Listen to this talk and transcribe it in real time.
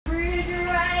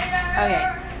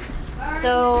Okay.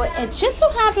 So it just so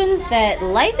happens that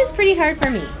life is pretty hard for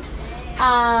me.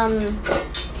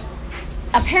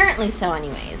 Apparently so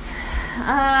anyways.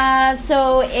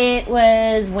 So it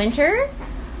was winter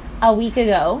a week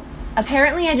ago.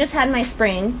 Apparently I just had my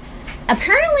spring.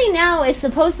 Apparently now is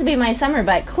supposed to be my summer,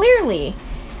 but apparently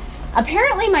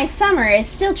my summer is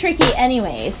still tricky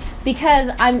anyways,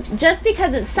 because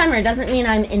because it's summer doesn't mean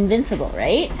I'm invincible,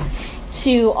 right?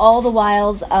 To all the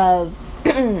wiles of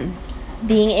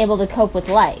being able to cope with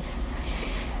life.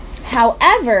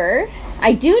 However,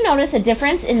 I do notice a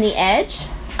difference in the edge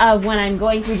of when I'm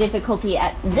going through difficulty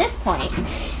at this point.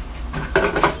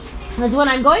 Because when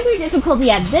I'm going through difficulty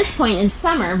at this point in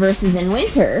summer versus in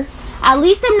winter, at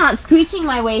least I'm not screeching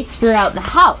my way throughout the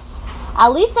house. At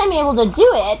least I'm able to do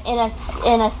it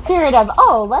in a spirit of,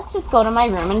 oh, let's just go to my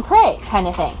room and pray kind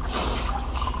of thing.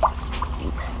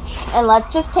 And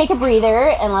let's just take a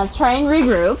breather and let's try and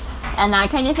regroup and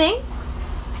that kind of thing.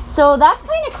 So that's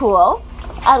kind of cool.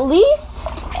 At least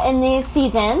in these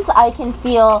seasons, I can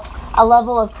feel a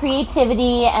level of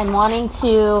creativity and wanting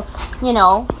to,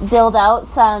 build out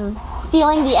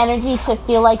feeling the energy to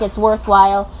feel like it's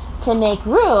worthwhile to make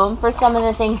room for some of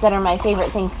the things that are my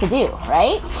favorite things to do,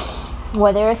 right?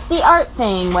 Whether it's the art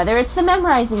thing, whether it's the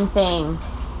memorizing thing,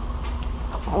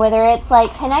 whether it's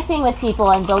like connecting with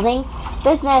people and building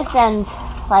business and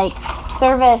like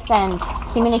service and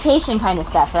communication kind of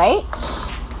stuff, right?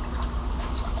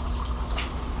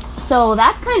 So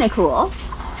that's kind of cool.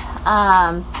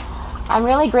 I'm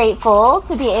really grateful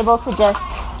to be able to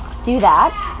just do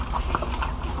that.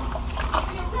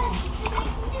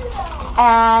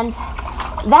 And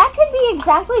that could be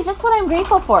exactly just what I'm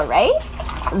grateful for, right?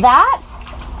 That,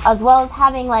 as well as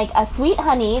having like a sweet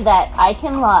honey that I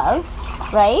can love,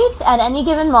 right? At any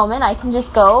given moment, I can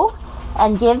just go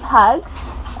and give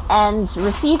hugs and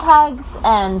receive hugs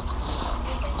and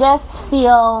just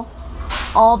feel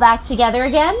all back together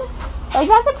again. Like,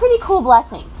 that's a pretty cool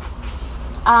blessing.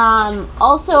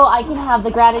 Also, I can have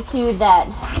the gratitude that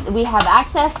we have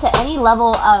access to any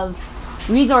level of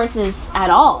resources at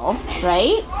all,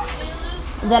 right?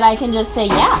 That I can just say,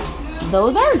 yeah,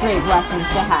 those are great blessings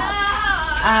to have.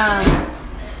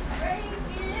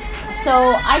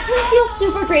 So I can feel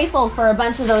super grateful for a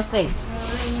bunch of those things.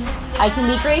 I can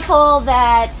be grateful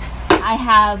that I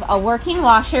have a working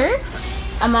washer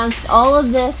amongst all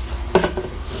of this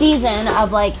season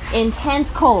of like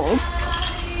intense cold.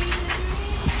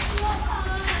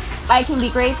 I can be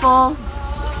grateful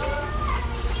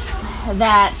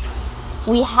that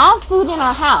we have food in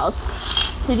our house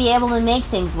to be able to make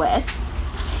things with.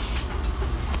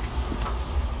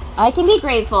 I can be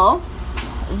grateful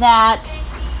that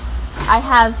I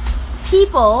have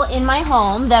people in my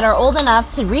home that are old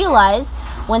enough to realize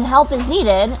when help is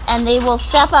needed and they will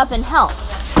step up and help.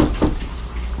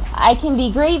 I can be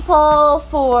grateful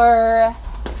for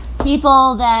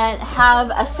people that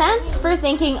have a sense for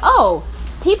thinking, oh,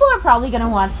 people are probably going to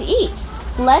want to eat.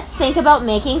 Let's think about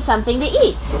making something to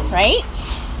eat, right?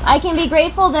 I can be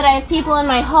grateful that I have people in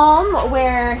my home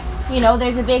where,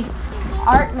 there's a big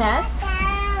art mess.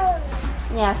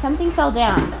 Yeah, something fell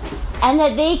down. And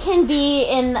that they can be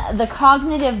in the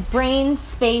cognitive brain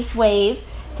space wave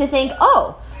to think,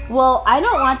 oh, well, I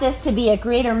don't want this to be a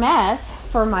greater mess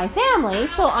for my family,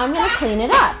 so I'm going to clean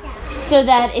it up so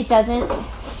that it doesn't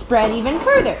spread even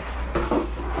further.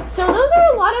 So those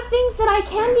are a lot of things that I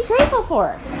can be grateful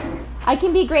for. I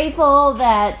can be grateful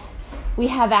that we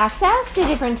have access to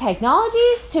different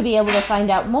technologies to be able to find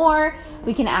out more.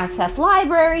 We can access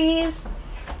libraries.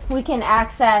 We can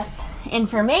access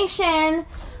information.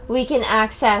 We can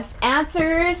access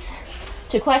answers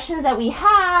to questions that we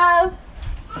have.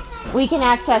 We can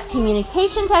access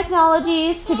communication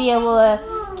technologies to be able to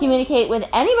communicate with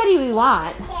anybody we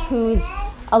want who's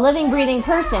a living, breathing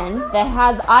person that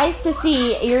has eyes to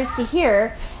see, ears to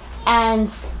hear,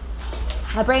 and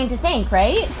a brain to think,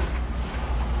 right?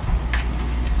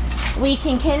 We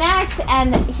can connect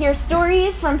and hear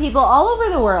stories from people all over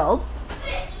the world.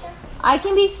 I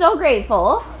can be so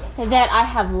grateful that I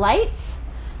have lights,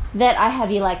 that I have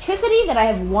electricity, that I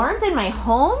have warmth in my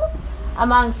home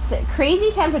amongst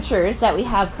crazy temperatures that we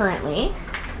have currently.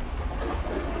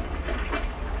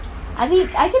 I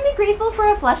can be grateful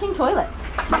for a flushing toilet.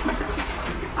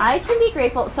 I can be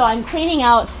grateful. So I'm cleaning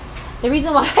out. The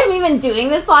reason why I'm even doing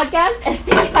this podcast is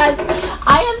because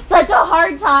I have such a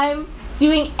hard time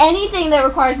doing anything that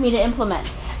requires me to implement.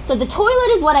 So the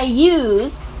toilet is what I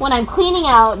use when I'm cleaning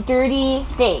out dirty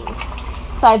things.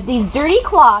 So I have these dirty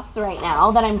cloths right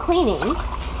now that I'm cleaning,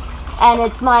 and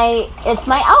it's my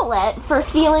outlet for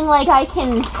feeling like I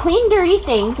can clean dirty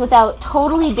things without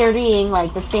totally dirtying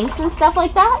like the sinks and stuff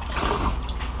like that.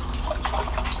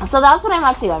 So that's what I'm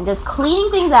up to. I'm just cleaning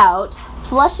things out,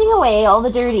 flushing away all the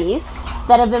dirties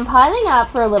that have been piling up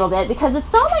for a little bit, because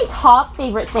it's not my top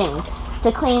favorite thing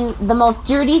to clean the most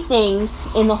dirty things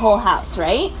in the whole house,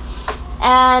 right?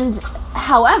 And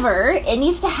however, it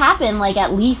needs to happen like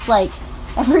at least like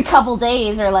every couple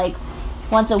days or like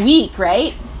once a week,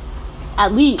 right?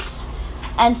 At least.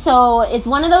 And so it's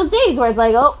one of those days where it's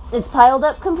like, oh, it's piled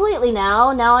up completely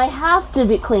now. Now I have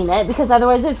to clean it, because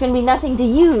otherwise there's going to be nothing to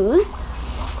use.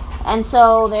 And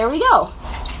so there we go.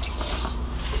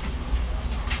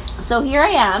 So here I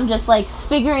am, just like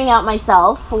figuring out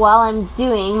myself while I'm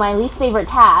doing my least favorite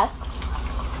tasks,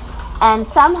 and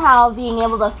somehow being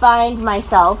able to find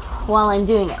myself while I'm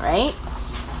doing it, right?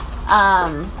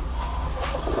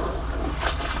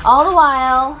 All the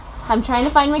while, I'm trying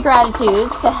to find my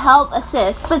gratitudes to help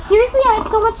assist. But seriously, I have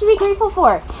so much to be grateful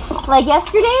for. Like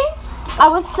yesterday, I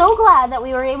was so glad that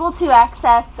we were able to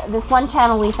access this one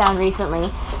channel we found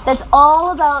recently that's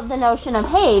all about the notion of,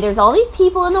 hey, there's all these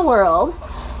people in the world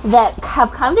that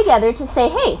have come together to say,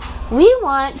 hey, we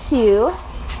want to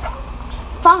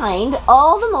find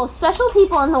all the most special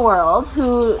people in the world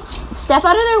who step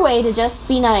out of their way to just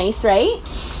be nice, right?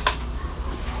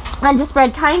 And to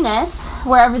spread kindness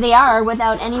wherever they are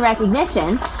without any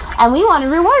recognition. And we want to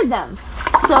reward them.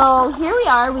 So here we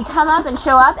are, we come up and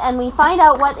show up, and we find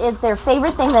out what is their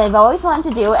favorite thing that they've always wanted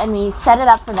to do, and we set it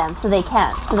up for them so they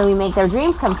can, so that we make their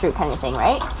dreams come true kind of thing,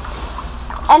 right?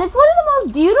 And it's one of the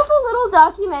most beautiful little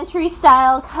documentary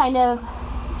style kind of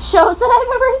shows that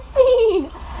I've ever seen.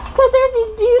 Because there's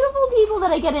these beautiful people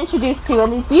that I get introduced to,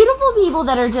 and these beautiful people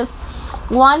that are just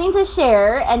wanting to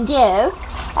share and give,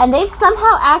 and they've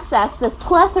somehow accessed this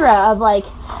plethora of like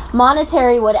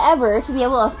monetary whatever to be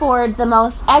able to afford the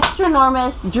most extra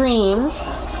enormous dreams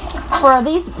for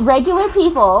these regular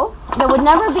people that would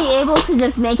never be able to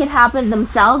just make it happen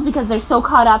themselves, because they're so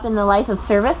caught up in the life of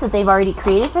service that they've already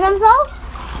created for themselves.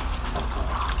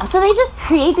 So they just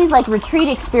create these like retreat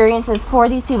experiences for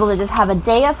these people to just have a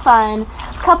day of fun,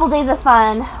 couple days of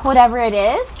fun, whatever it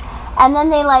is. And then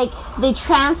they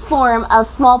transform a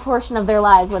small portion of their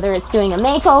lives, whether it's doing a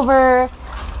makeover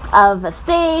of a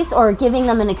space or giving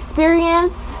them an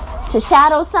experience to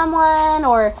shadow someone,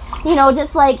 or, you know,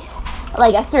 just like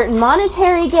a certain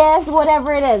monetary gift,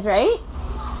 whatever it is, right?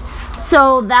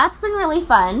 So that's been really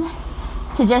fun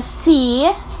to just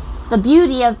see the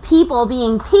beauty of people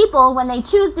being people when they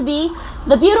choose to be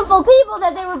the beautiful people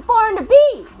that they were born to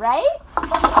be, right?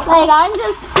 Like, I'm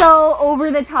just so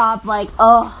over the top, like,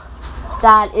 oh,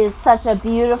 that is such a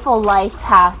beautiful life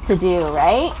path to do,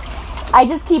 right? I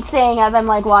just keep saying, as I'm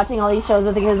like watching all these shows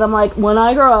with the kids, I'm like, when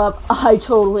I grow up, I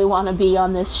totally want to be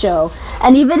on this show.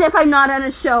 And even if I'm not on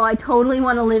a show, I totally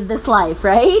want to live this life,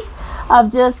 right?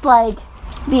 Of just like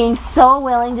being so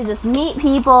willing to just meet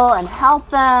people and help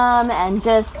them and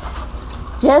just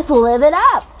live it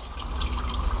up.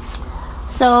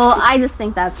 So I just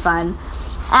think that's fun.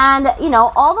 And, you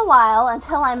know, all the while,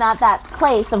 until I'm at that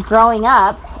place of growing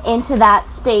up into that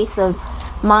space of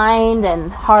mind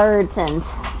and heart and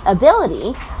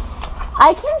ability,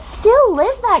 I can still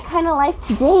live that kind of life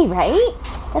today, right?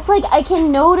 It's like I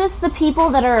can notice the people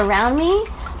that are around me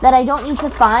that I don't need to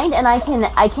find, and I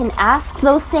can ask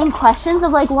those same questions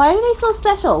of like, why are they so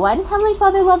special? Why does Heavenly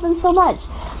Father love them so much?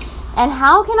 And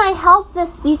how can I help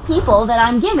these people that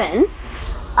I'm given,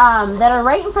 that are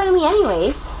right in front of me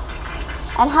anyways?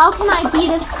 And how can I be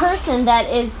this person that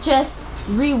is just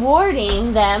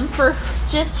rewarding them for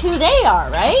just who they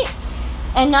are, right?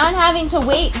 And not having to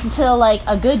wait until like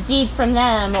a good deed from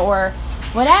them or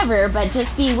whatever, but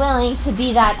just be willing to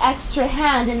be that extra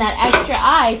hand and that extra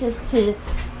eye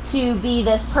to be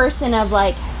this person of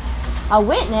like a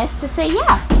witness to say,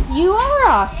 yeah, you are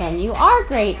awesome, you are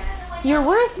great, you're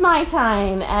worth my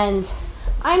time, and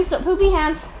I'm so poopy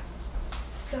hands.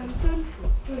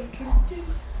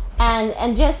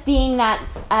 And just being that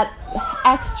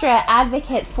extra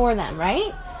advocate for them,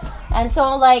 right? And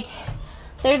so, like,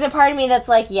 there's a part of me that's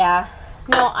like, yeah,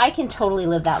 no, I can totally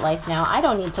live that life now. I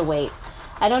don't need to wait.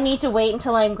 I don't need to wait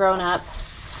until I'm grown up.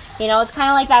 You know, it's kind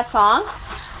of like that song.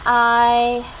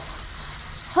 I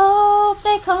hope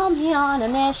they call me on a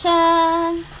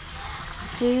mission.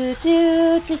 Do,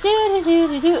 do, do, do, do,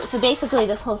 do, do. So basically,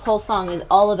 this whole song is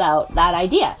all about that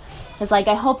idea. It's like,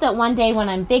 I hope that one day when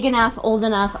I'm big enough, old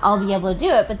enough, I'll be able to do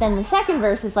it. But then the second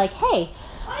verse is like, hey,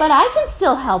 but I can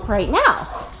still help right now.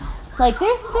 Like,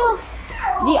 there's still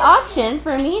the option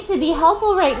for me to be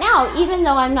helpful right now, even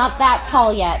though I'm not that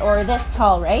tall yet, or this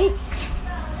tall, right?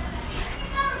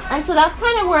 And so that's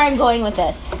kind of where I'm going with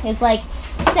this. Is like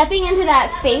stepping into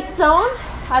that faith zone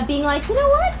of being like, you know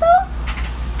what, though?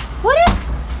 What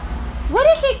if what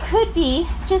if it could be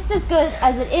just as good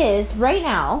as it is right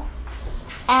now,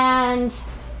 and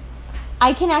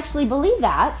I can actually believe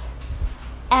that,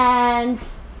 and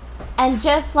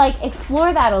just like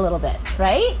explore that a little bit,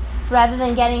 right? Rather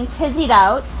than getting tizzied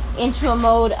out into a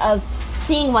mode of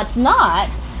seeing what's not,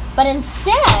 but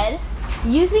instead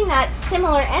using that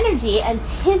similar energy and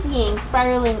tizzying,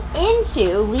 spiraling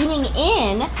into, leaning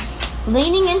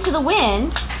into the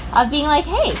wind of being like,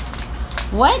 hey,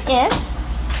 what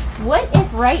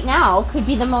if right now could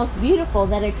be the most beautiful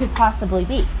that it could possibly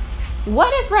be?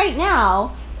 What if right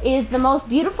now is the most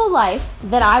beautiful life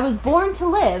that I was born to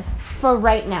live for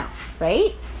right now,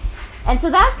 right? And so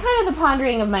that's kind of the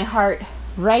pondering of my heart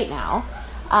right now,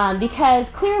 because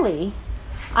clearly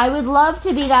I would love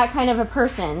to be that kind of a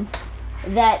person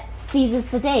that seizes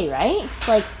the day, right?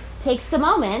 Like takes the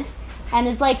moment and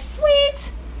is like,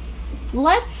 sweet,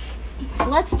 let's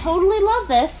totally love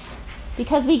this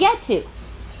because we get to.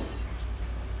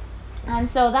 And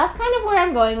so that's kind of where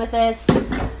I'm going with this.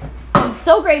 I'm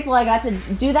so grateful I got to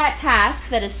do that task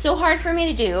that is so hard for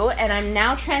me to do, and I'm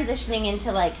now transitioning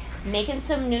into like making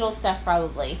some noodle stuff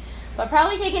probably, but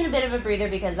probably taking a bit of a breather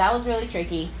because that was really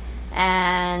tricky.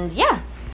 And yeah,